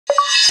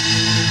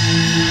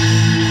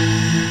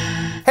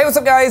Hey, what's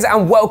up guys,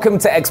 and welcome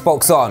to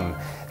Xbox On.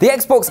 The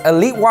Xbox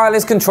Elite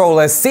Wireless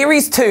Controller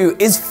Series 2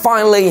 is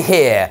finally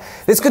here.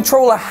 This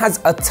controller has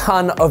a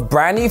ton of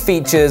brand new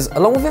features,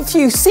 along with a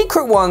few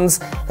secret ones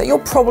that you'll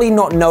probably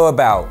not know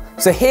about.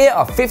 So here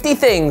are 50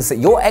 things that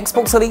your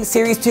Xbox Elite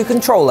Series 2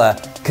 controller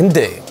can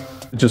do.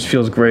 It just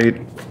feels great.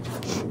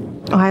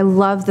 Oh, I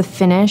love the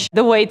finish.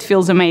 The weight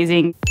feels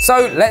amazing.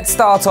 So let's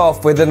start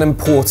off with an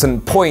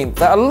important point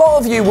that a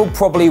lot of you will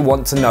probably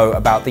want to know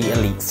about the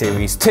Elite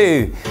Series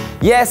 2.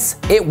 Yes,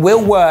 it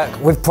will work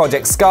with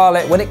Project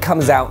Scarlett when it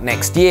comes out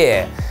next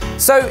year.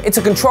 So it's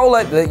a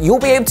controller that you'll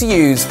be able to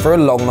use for a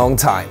long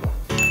time.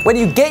 When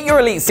you get your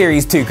Elite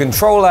Series 2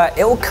 controller,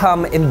 it will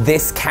come in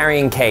this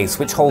carrying case,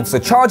 which holds the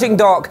charging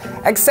dock,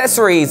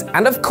 accessories,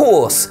 and of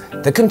course,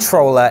 the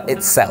controller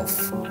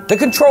itself. The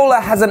controller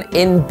has an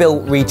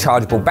inbuilt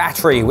rechargeable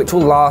battery, which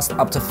will last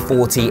up to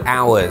 40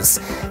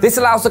 hours. This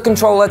allows the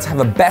controller to have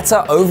a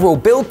better overall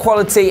build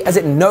quality, as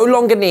it no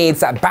longer needs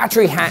that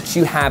battery hatch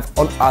you have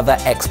on other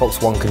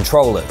Xbox One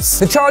controllers.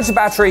 To charge the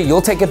battery,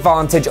 you'll take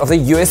advantage of the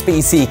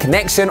USB-C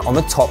connection on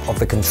the top of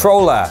the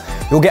controller.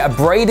 You'll get a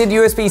braided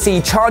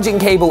USB-C charging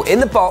cable in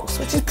the box,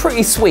 which is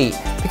pretty sweet,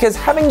 because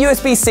having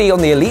USB-C on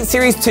the Elite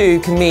Series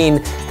 2 can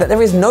mean that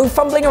there is no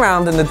fumbling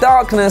around in the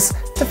darkness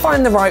to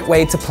find the right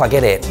way to plug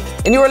it in.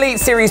 In your Elite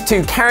Series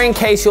 2 carrying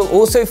case, you'll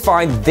also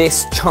find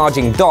this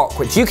charging dock,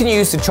 which you can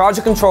use to charge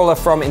a controller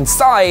from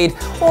inside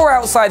or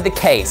outside the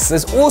case.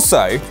 There's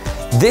also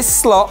this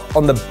slot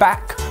on the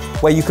back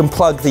where you can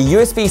plug the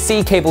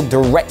USB-C cable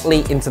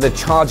directly into the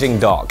charging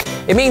dock.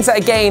 It means that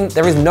again,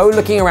 there is no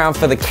looking around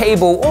for the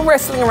cable or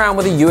wrestling around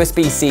with a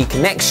USB-C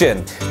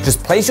connection.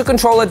 Just place your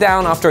controller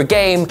down after a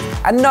game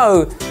and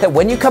know that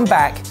when you come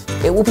back,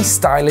 it will be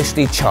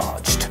stylishly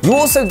charged. You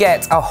also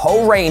get a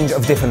whole range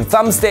of different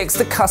thumbsticks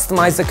to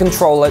customize the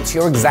controller to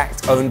your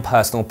exact own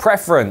personal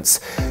preference.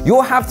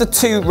 You'll have the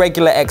two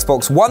regular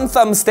Xbox One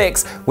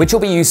thumbsticks, which you'll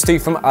be used to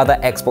from other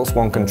Xbox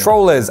One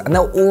controllers, and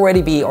they'll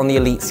already be on the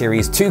Elite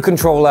Series 2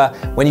 controller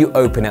when you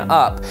open it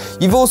up.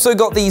 You've also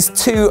got these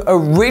two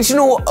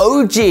original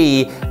OG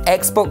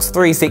Xbox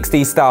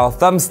 360 style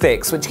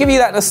thumbsticks, which give you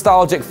that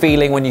nostalgic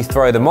feeling when you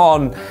throw them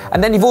on.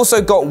 And then you've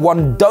also got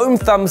one dome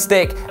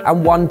thumbstick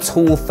and one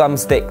tool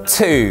thumbstick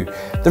too.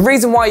 The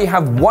reason why you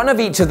have one of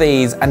each of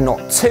these and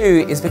not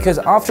two is because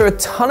after a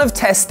ton of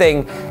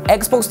testing,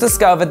 Xbox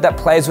discovered that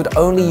players would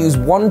only use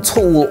one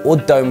tool or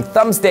dome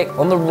thumbstick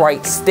on the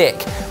right stick,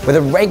 with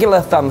a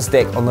regular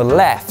thumbstick on the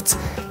left.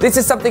 This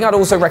is something I'd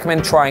also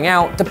recommend trying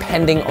out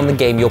depending on the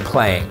game you're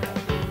playing.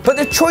 But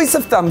the choice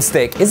of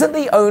thumbstick isn't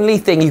the only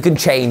thing you can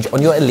change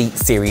on your Elite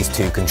Series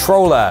 2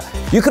 controller.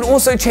 You can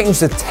also change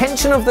the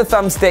tension of the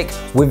thumbstick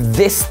with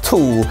this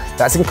tool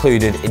that's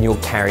included in your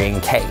carrying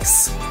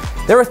case.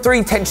 There are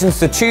three tensions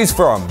to choose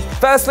from.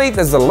 Firstly,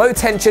 there's the low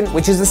tension,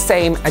 which is the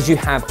same as you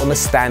have on the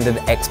standard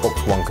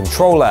Xbox One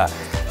controller.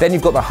 Then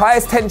you've got the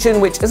highest tension,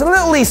 which is a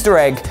little Easter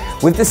egg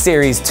with the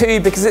Series 2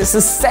 because it's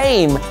the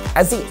same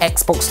as the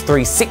Xbox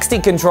 360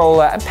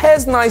 controller and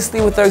pairs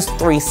nicely with those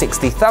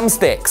 360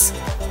 thumbsticks.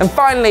 And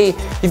finally,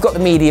 you've got the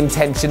medium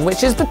tension,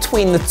 which is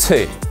between the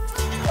two.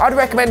 I'd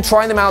recommend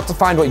trying them out to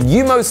find what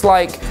you most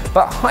like,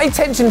 but high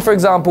tension, for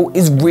example,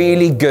 is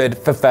really good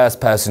for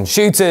first-person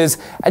shooters,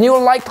 and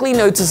you'll likely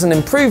notice an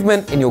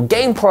improvement in your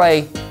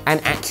gameplay and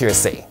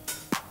accuracy.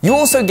 You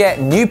also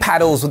get new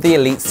paddles with the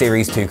Elite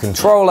Series 2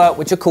 controller,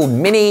 which are called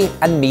mini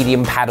and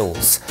medium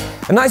paddles.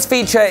 A nice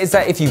feature is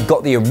that if you've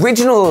got the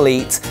original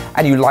Elite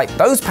and you like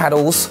those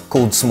paddles,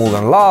 called small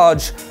and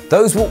large,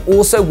 those will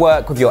also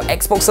work with your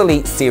Xbox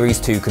Elite Series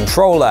 2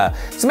 controller.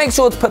 So make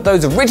sure to put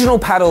those original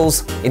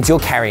paddles into your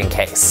carrying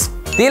case.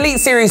 The Elite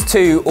Series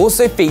 2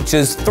 also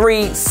features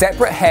 3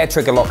 separate hair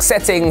trigger lock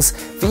settings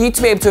for you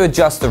to be able to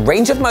adjust the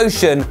range of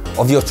motion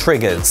of your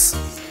triggers.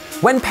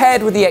 When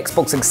paired with the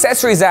Xbox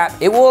Accessories app,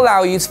 it will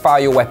allow you to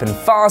fire your weapon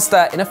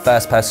faster in a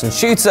first-person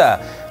shooter.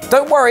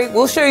 Don't worry,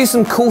 we'll show you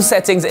some cool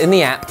settings in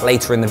the app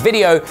later in the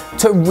video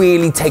to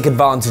really take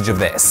advantage of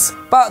this.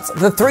 But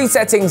the 3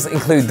 settings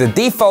include the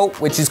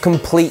default, which is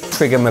complete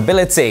trigger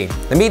mobility,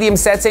 the medium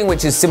setting,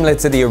 which is similar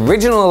to the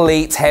original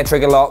Elite hair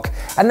trigger lock,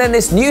 and then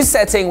this new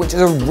setting, which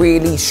is a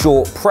really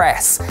short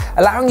press,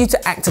 allowing you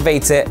to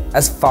activate it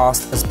as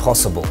fast as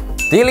possible.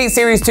 The Elite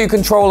Series 2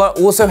 controller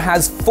also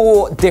has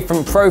 4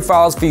 different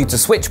profiles for you to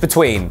switch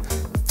between.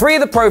 3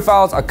 of the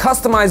profiles are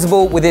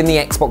customizable within the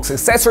Xbox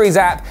Accessories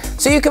app,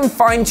 so you can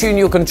fine-tune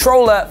your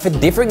controller for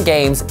different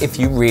games if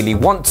you really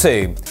want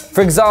to.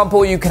 For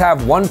example, you could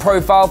have one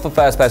profile for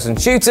first-person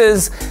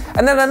shooters,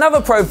 and then another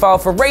profile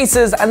for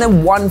racers, and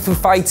then one for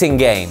fighting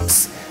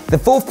games. The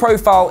 4th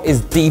profile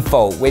is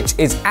default, which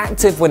is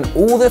active when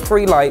all the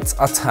 3 lights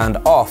are turned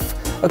off.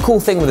 A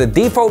cool thing with the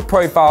default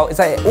profile is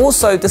that it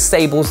also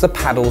disables the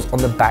paddles on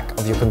the back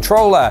of your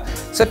controller.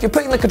 So if you're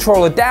putting the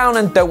controller down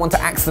and don't want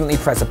to accidentally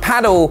press a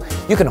paddle,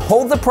 you can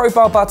hold the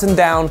profile button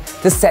down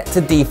to set to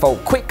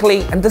default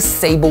quickly and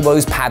disable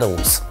those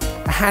paddles.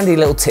 A handy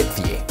little tip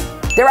for you.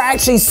 There are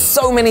actually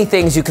so many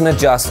things you can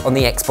adjust on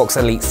the Xbox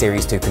Elite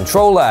Series 2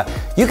 controller.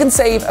 You can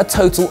save a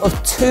total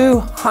of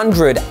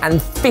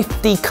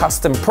 250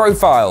 custom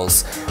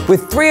profiles,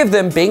 with 3 of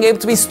them being able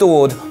to be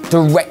stored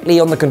directly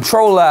on the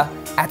controller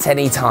at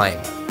any time.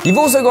 You've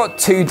also got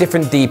 2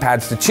 different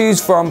D-pads to choose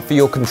from for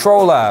your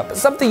controller, but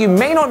something you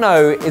may not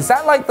know is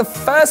that, like the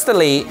first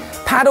Elite,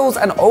 paddles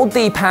and old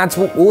D-pads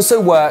will also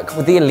work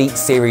with the Elite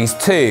Series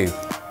 2.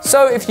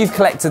 So if you've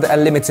collected a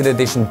limited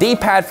edition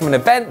D-pad from an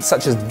event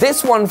such as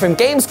this one from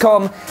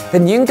Gamescom,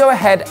 then you can go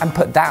ahead and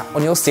put that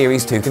on your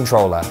Series 2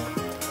 controller.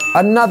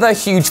 Another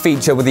huge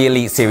feature with the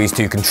Elite Series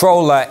 2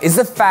 controller is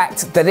the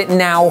fact that it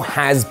now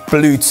has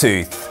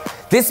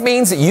Bluetooth. This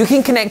means that you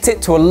can connect it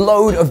to a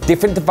load of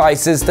different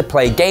devices to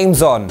play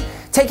games on,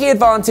 taking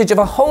advantage of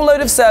a whole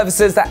load of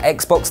services that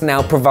Xbox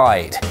now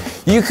provide.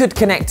 You could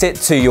connect it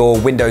to your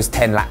Windows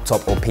 10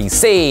 laptop or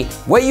PC,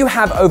 where you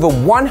have over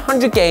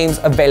 100 games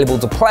available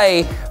to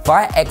play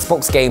via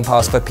Xbox Game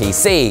Pass for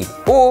PC.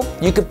 Or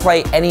you could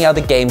play any other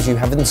games you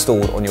have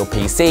installed on your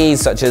PC,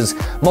 such as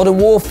Modern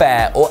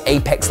Warfare or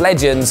Apex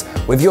Legends,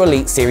 with your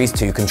Elite Series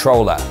 2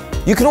 controller.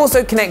 You can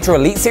also connect your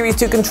Elite Series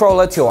 2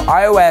 controller to your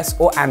iOS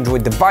or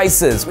Android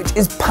devices, which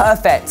is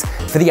perfect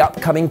for the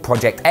upcoming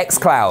Project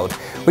xCloud,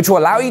 which will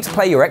allow you to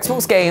play your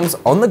Xbox games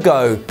on the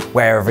go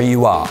wherever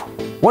you are.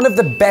 One of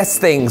the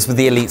best things with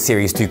the Elite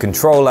Series 2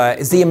 controller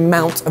is the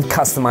amount of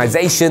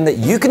customization that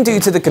you can do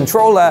to the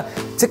controller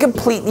to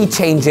completely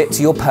change it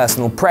to your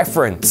personal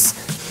preference.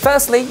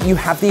 Firstly, you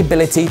have the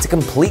ability to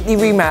completely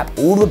remap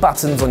all the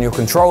buttons on your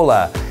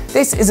controller.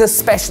 This is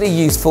especially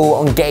useful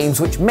on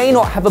games which may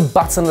not have a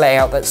button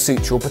layout that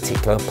suits your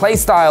particular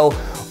playstyle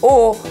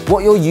or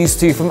what you're used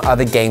to from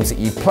other games that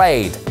you've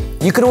played.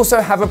 You can also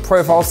have a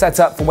profile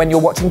set up for when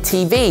you're watching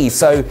TV,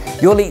 so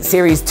your Elite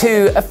Series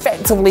 2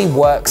 effectively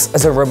works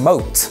as a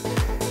remote.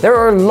 There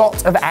are a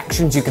lot of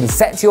actions you can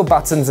set to your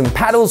buttons and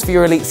paddles for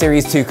your Elite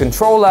Series 2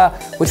 controller,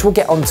 which we'll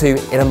get onto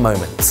in a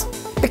moment.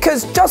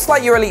 Because just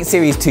like your Elite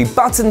Series 2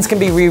 buttons can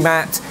be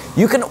remapped,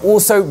 you can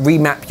also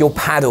remap your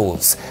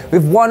paddles,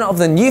 with one of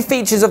the new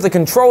features of the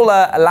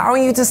controller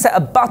allowing you to set a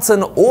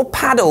button or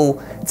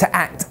paddle to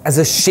act as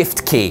a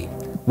shift key.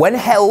 When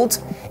held,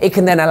 it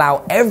can then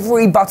allow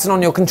every button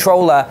on your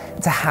controller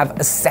to have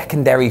a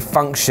secondary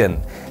function.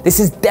 This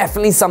is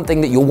definitely something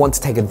that you'll want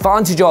to take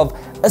advantage of,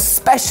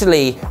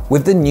 especially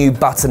with the new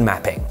button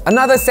mapping.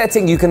 Another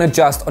setting you can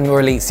adjust on your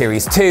Elite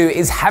Series 2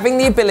 is having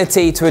the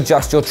ability to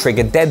adjust your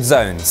trigger dead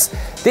zones.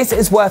 This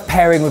is worth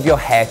pairing with your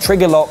hair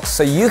trigger locks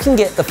so you can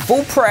get the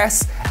full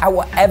press at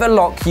whatever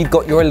lock you've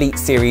got your Elite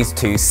Series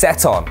 2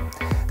 set on.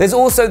 There's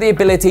also the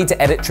ability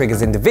to edit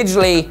triggers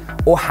individually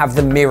or have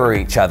them mirror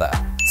each other.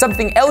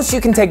 Something else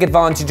you can take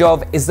advantage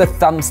of is the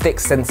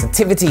thumbstick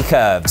sensitivity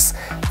curves.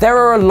 There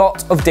are a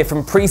lot of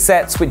different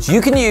presets which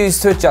you can use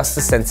to adjust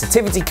the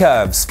sensitivity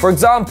curves. For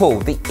example,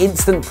 the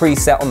instant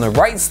preset on the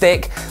right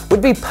stick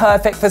would be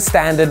perfect for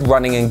standard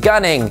running and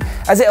gunning,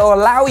 as it will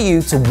allow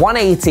you to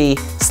 180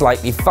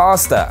 slightly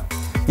faster.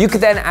 You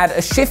could then add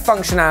a shift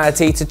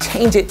functionality to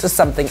change it to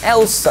something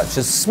else, such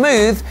as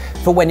smooth,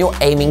 for when you're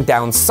aiming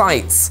down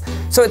sights.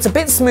 So it's a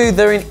bit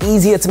smoother and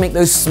easier to make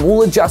those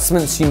small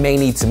adjustments you may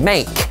need to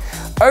make.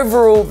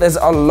 Overall, there's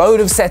a load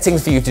of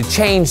settings for you to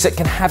change that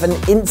can have an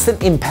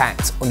instant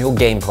impact on your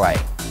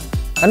gameplay.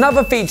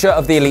 Another feature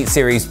of the Elite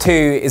Series 2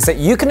 is that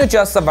you can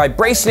adjust the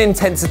vibration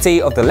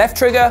intensity of the left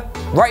trigger,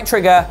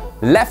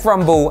 left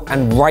rumble,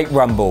 and right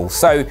rumble.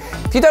 So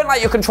if you don't like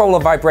your controller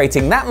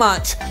vibrating that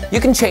much, you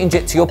can change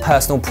it to your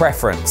personal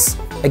preference.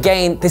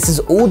 Again, this is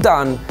all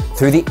done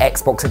through the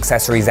Xbox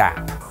Accessories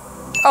app.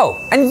 Oh,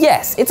 and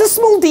yes, it's a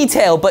small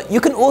detail, but you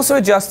can also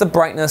adjust the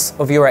brightness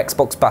of your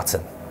Xbox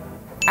button.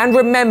 And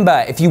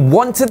remember, if you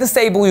want to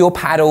disable your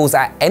paddles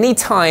at any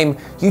time,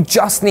 you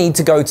just need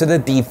to go to the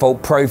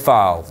default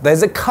profile.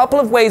 There's a couple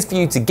of ways for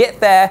you to get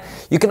there.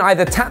 You can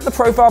either tap the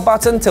profile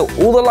button till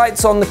all the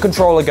lights on the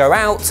controller go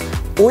out,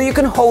 or you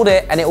can hold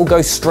it and it will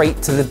go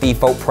straight to the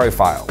default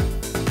profile.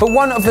 But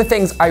one of the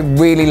things I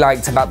really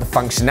liked about the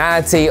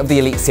functionality of the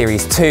Elite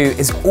Series 2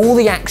 is all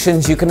the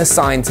actions you can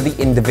assign to the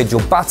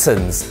individual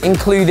buttons,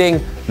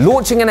 including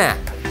launching an app,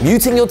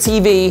 muting your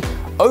TV,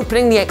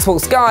 opening the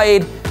Xbox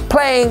guide,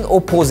 playing or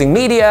pausing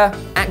media,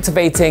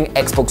 activating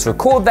Xbox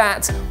Record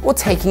That, or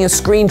taking a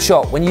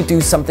screenshot when you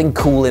do something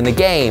cool in a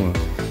game.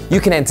 You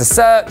can enter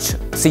search,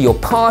 see your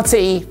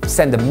party,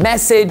 send a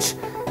message,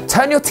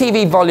 turn your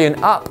TV volume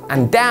up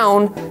and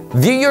down,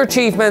 view your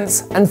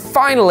achievements, and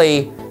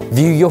finally,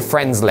 view your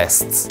friends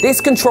lists. This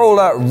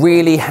controller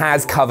really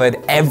has covered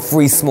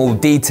every small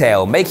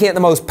detail, making it the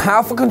most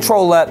powerful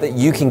controller that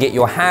you can get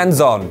your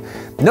hands on.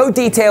 No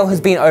detail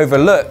has been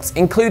overlooked,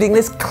 including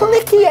this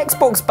clicky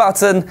Xbox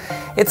button.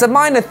 It's a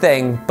minor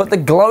thing, but the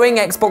glowing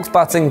Xbox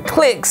button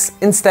clicks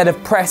instead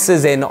of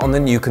presses in on the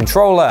new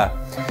controller.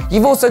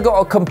 You've also got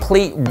a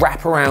complete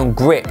wraparound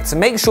grip to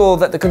make sure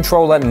that the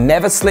controller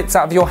never slips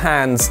out of your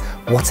hands,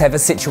 whatever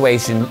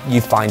situation you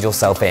find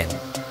yourself in.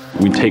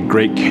 We take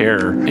great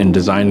care in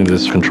designing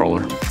this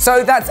controller.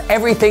 So that's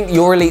everything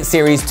your Elite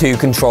Series 2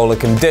 controller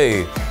can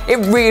do. It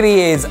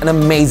really is an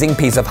amazing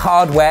piece of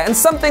hardware and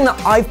something that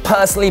I've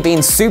personally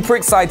been super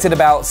excited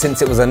about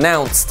since it was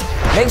announced.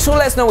 Make sure to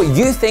let us know what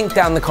you think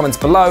down in the comments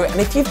below, and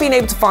if you've been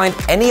able to find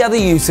any other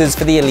uses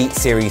for the Elite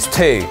Series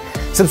 2.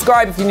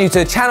 Subscribe if you're new to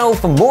the channel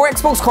for more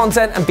Xbox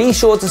content, and be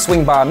sure to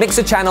swing by our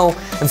Mixer channel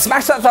and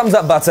smash that thumbs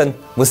up button.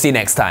 We'll see you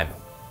next time.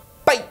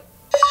 Bye!